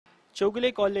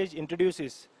Chowgule College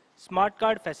introduces Smart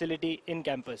Card facility in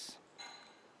campus.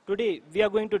 Today, we are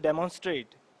going to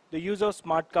demonstrate the use of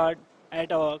Smart Card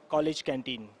at our college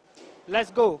canteen.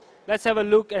 Let's go. Let's have a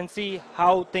look and see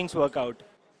how things work out.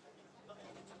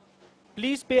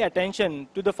 Please pay attention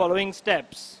to the following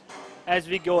steps as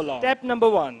we go along. Step number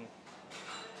 1.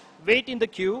 Wait in the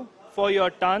queue for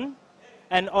your turn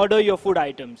and order your food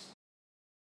items.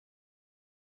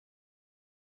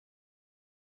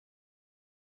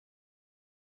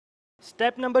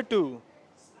 Step number 2.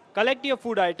 Collect your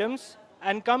food items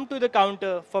and come to the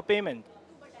counter for payment.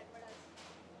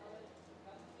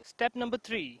 Step number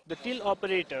 3. The till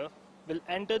operator will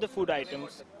enter the food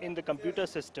items in the computer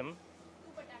system.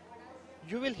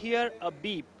 You will hear a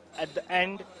beep at the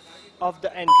end of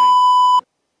the entry.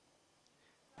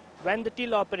 When the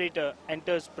till operator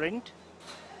enters print,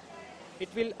 it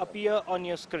will appear on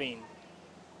your screen.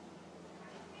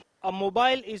 A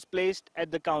mobile is placed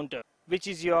at the counter, which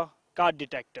is your card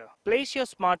detector. Place your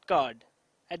smart card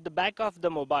at the back of the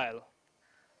mobile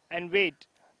and wait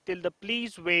till the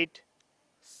please wait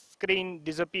screen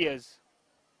disappears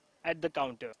at the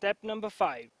counter. Step number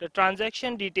 5. The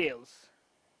transaction details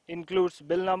includes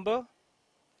bill number,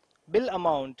 bill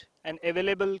amount and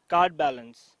available card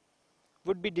balance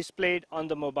would be displayed on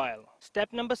the mobile.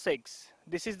 Step number 6.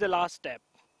 This is the last step.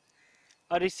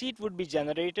 A receipt would be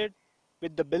generated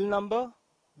with the bill number,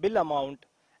 bill amount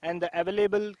and the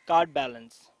available card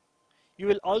balance. You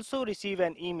will also receive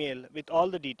an email with all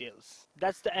the details.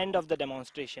 That's the end of the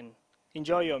demonstration.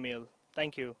 Enjoy your meal.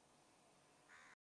 Thank you.